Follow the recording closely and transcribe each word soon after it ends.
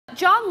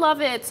Jon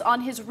Lovitz,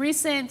 on his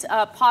recent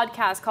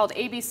podcast called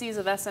ABCs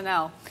of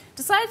SNL,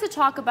 decided to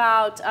talk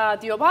about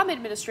the Obama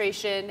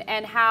administration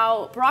and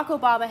how Barack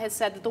Obama has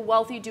said that the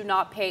wealthy do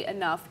not pay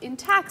enough in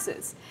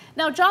taxes.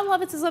 Now, Jon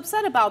Lovitz is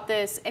upset about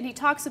this, and he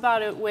talks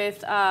about it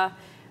with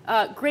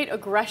great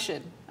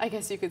aggression, I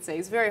guess you could say.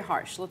 He's very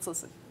harsh. Let's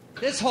listen.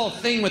 This whole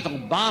thing with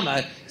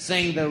Obama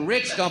saying the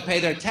rich don't pay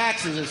their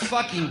taxes is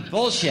fucking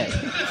bullshit.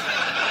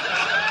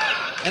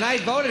 And I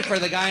voted for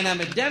the guy and I'm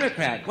a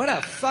Democrat. What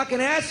a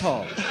fucking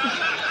asshole.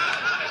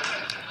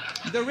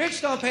 The rich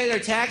don't pay their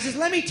taxes.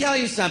 Let me tell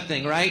you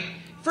something, right?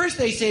 First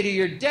they say to you,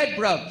 you're dead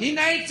broke. The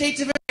United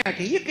States of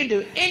America, you can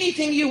do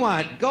anything you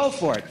want. Go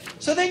for it.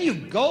 So then you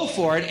go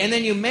for it and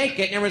then you make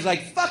it and everyone's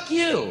like, fuck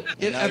you.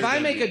 If I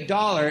make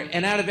 $1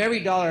 and out of every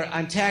dollar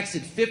I'm taxed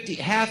at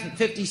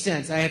 50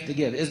 cents I have to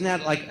give, isn't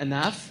that like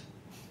enough?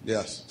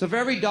 Yes. So for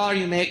every dollar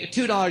you make,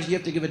 $2 you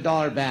have to give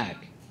 $1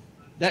 back.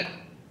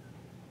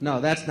 No,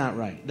 that's not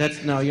right.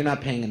 No, you're not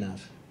paying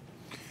enough.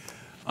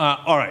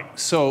 All right.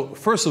 So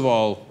first of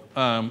all,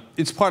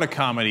 it's part of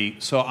comedy,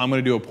 so I'm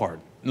going to do a part.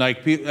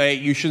 Like,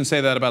 you shouldn't say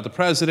that about the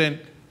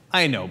president.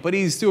 I know, but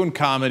he's doing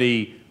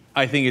comedy.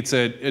 I think it's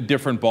a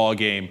different ball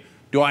game.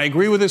 Do I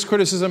agree with his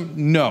criticism?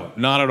 No,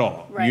 not at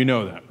all. Right. You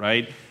know that,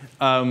 right?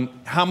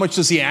 How much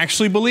does he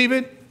actually believe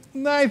it?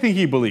 I think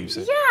he believes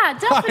it. Yeah,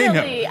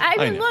 definitely. I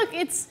mean, know. look,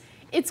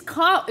 it's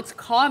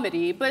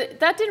comedy, but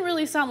that didn't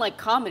really sound like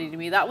comedy to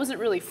me. That wasn't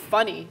really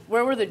funny.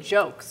 Where were the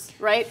jokes,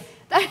 right?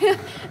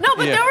 No,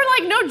 but there were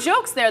like no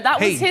jokes there. That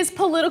was his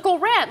political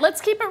rant.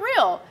 Let's keep it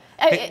real.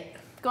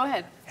 Go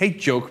ahead. Hey,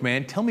 joke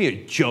man, tell me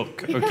a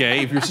joke,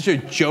 okay? If you're such a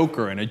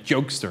joker and a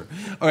jokester.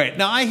 All right,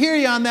 now I hear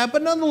you on that,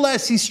 but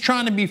nonetheless, he's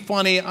trying to be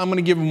funny. I'm going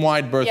to give him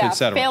wide berth,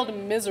 etc. Failed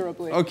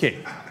miserably.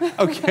 Okay.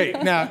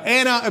 Now,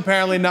 Anna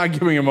apparently not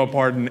giving him a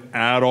pardon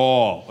at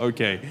all.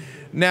 Okay.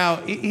 Now,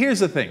 here's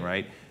the thing,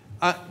 right?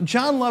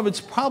 Jon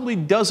Lovitz probably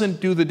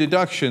doesn't do the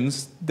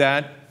deductions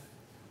that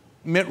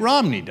Mitt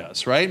Romney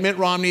does, right? Mitt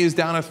Romney is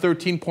down at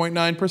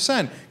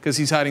 13.9% because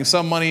he's hiding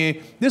some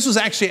money. This was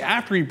actually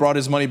after he brought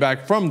his money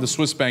back from the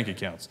Swiss bank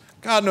accounts.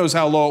 God knows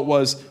how low it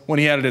was when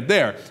he added it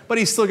there. But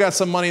he's still got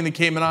some money in the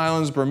Cayman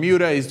Islands,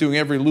 Bermuda. He's doing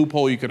every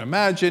loophole you can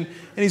imagine,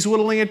 and he's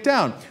whittling it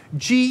down.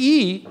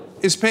 GE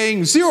is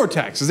paying zero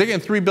taxes. They're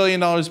getting $3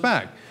 billion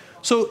back.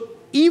 So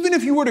even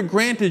if you were to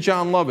grant to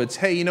Jon Lovitz,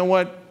 hey, you know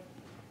what?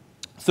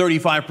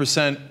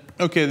 35%,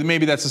 okay,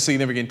 maybe that's a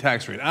significant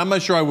tax rate. I'm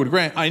not sure I would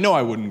grant, I know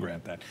I wouldn't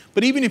grant that.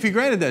 But even if you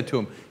granted that to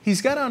him,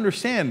 he's got to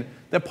understand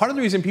that part of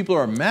the reason people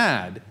are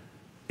mad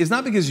is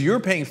not because you're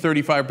paying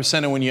 35%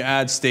 and when you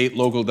add state,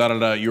 local,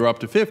 da-da-da, you're up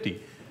to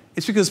 50.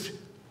 It's because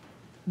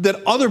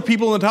that other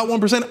people in the top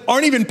 1%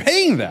 aren't even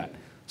paying that.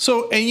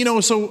 So, and you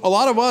know, so a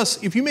lot of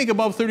us, if you make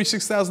above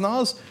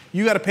 $36,000,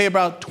 you got to pay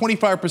about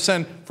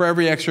 25% for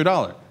every extra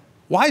dollar.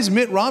 Why is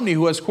Mitt Romney,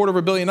 who has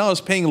 $250 million,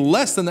 paying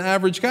less than the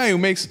average guy who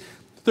makes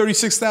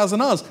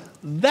 $36,000?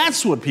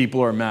 That's what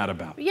people are mad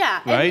about.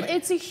 Yeah, right? And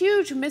it's a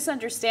huge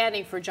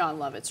misunderstanding for Jon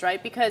Lovitz,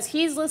 right? Because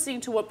he's listening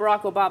to what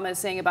Barack Obama is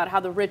saying about how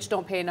the rich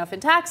don't pay enough in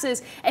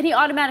taxes, and he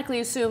automatically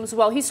assumes,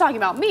 well, he's talking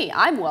about me.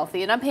 I'm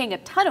wealthy, and I'm paying a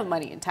ton of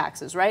money in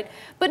taxes, right?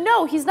 But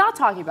no, he's not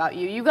talking about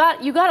you. You got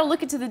to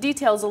look into the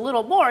details a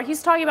little more.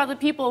 He's talking about the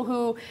people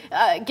who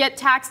get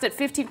taxed at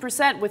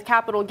 15% with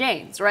capital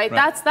gains, right?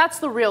 That's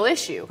the real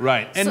issue.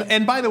 Right.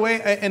 And by the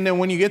way, and then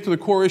when you get to the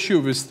core issue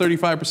of is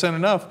 35%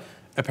 enough,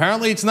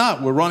 apparently it's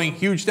not. We're running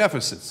huge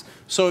deficits.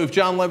 So if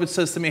Jon Lovitz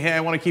says to me, hey,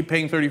 I want to keep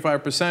paying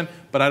 35%,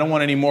 but I don't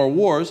want any more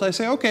wars, I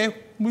say, okay,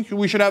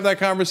 we should have that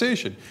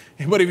conversation.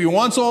 But if he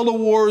wants all the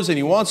wars and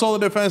he wants all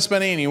the defense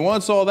spending and he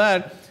wants all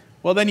that,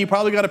 well, then you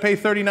probably got to pay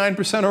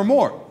 39% or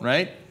more,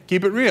 right?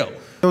 Keep it real.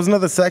 There was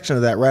another section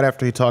of that right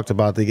after he talked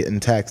about the getting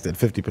taxed at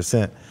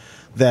 50%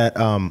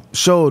 that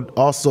showed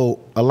also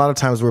a lot of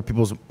times where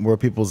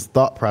people's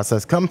thought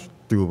process comes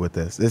through with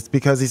this. It's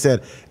because he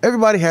said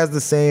everybody has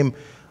the same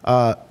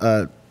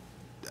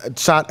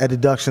shot at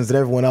deductions that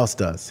everyone else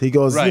does. He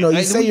goes, right. you know,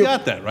 you say you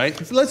got that,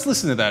 right? Let's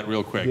listen to that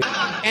real quick.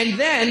 And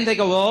then they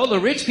go, well, the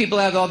rich people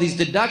have all these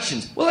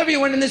deductions. Well,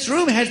 everyone in this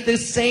room has the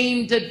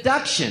same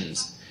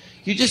deductions.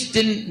 You just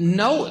didn't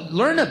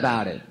learn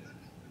about it.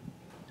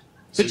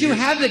 But you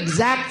have the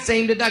exact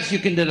same deductions. You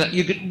can deduct.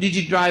 Did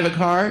you drive a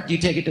car? Do you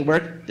take it to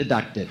work?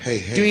 Deduct it.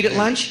 Did you eat at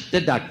lunch?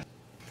 Deduct.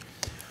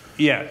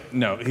 Yeah,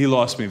 no, he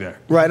lost me there.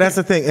 Right, that's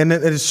the thing, and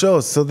it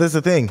shows. So there's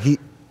the thing.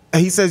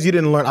 He says you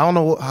didn't learn. I don't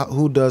know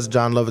who does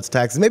Jon Lovitz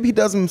taxes. Maybe he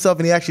does them himself,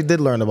 and he actually did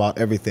learn about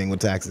everything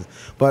with taxes.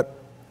 But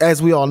as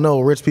we all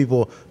know, rich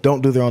people don't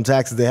do their own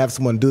taxes. They have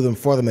someone do them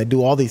for them. They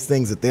do all these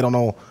things that they don't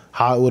know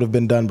how it would have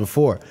been done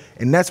before.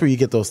 And that's where you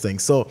get those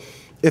things. So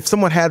if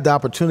someone had the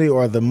opportunity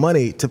or the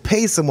money to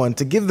pay someone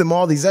to give them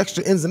all these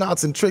extra ins and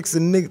outs and tricks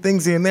and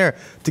things here and there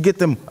to get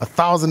them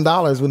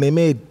 $1,000 when they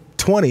made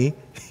 20,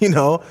 you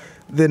know,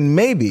 then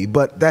maybe.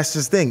 But that's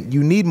just the thing.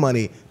 You need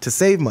money to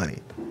save money.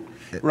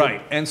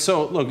 Right. And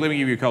so, look, let me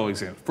give you a couple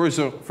examples.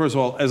 First of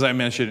all, as I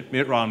mentioned,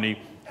 Mitt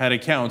Romney had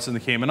accounts in the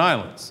Cayman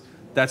Islands.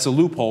 That's a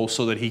loophole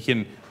so that he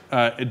can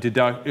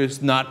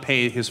not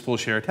pay his full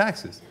share of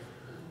taxes.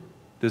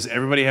 Does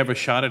everybody have a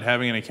shot at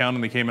having an account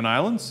in the Cayman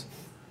Islands?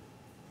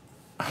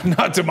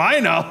 Not to my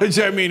knowledge.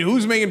 I mean,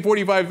 who's making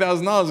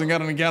 $45,000 and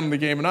got an account in the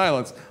Cayman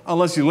Islands?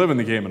 Unless you live in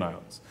the Cayman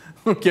Islands.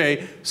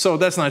 Okay, so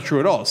that's not true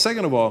at all.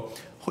 Second of all,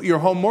 your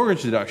home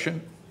mortgage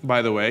deduction,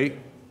 by the way,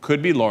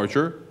 could be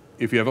larger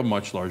if you have a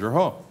much larger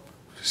home.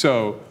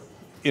 So,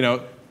 you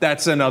know,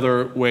 that's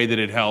another way that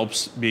it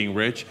helps being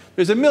rich.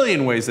 There's a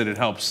million ways that it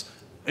helps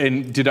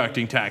in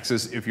deducting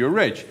taxes if you're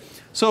rich.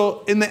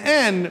 So in the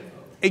end,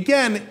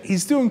 again,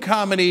 he's doing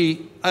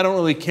comedy. I don't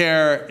really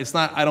care. It's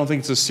not, I don't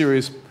think it's a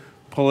serious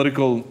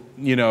political,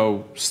 you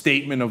know,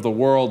 statement of the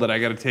world that I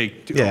got to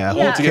take. Yeah,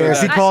 Yeah. who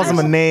cares? He calls him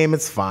a I- name.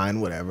 It's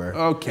fine. Whatever.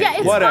 Okay, Yeah,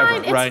 it's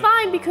whatever, fine. right? It's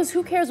fine because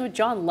who cares what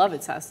Jon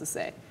Lovitz has to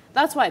say?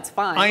 That's why it's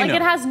fine. I Like, know.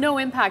 it has no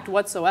impact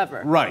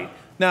whatsoever. Right.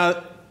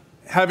 Now,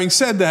 having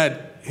said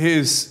that,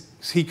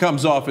 he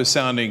comes off as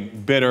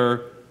sounding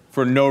bitter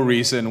for no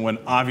reason when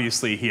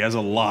obviously he has a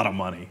lot of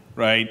money,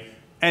 right?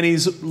 And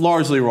he's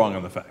largely wrong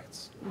on the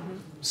facts.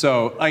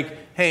 So, like,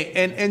 hey,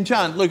 and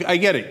John, look, I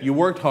get it. You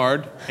worked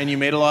hard and you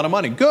made a lot of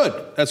money. Good.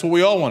 That's what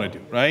we all want to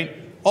do, right?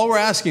 All we're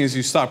asking is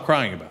you stop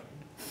crying about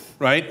it,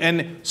 right?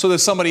 And so that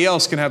somebody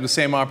else can have the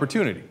same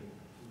opportunity.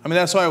 I mean,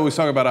 that's why I always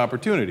talk about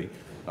opportunity,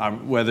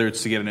 whether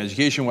it's to get an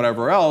education,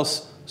 whatever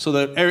else, so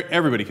that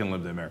everybody can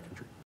live the American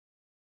dream.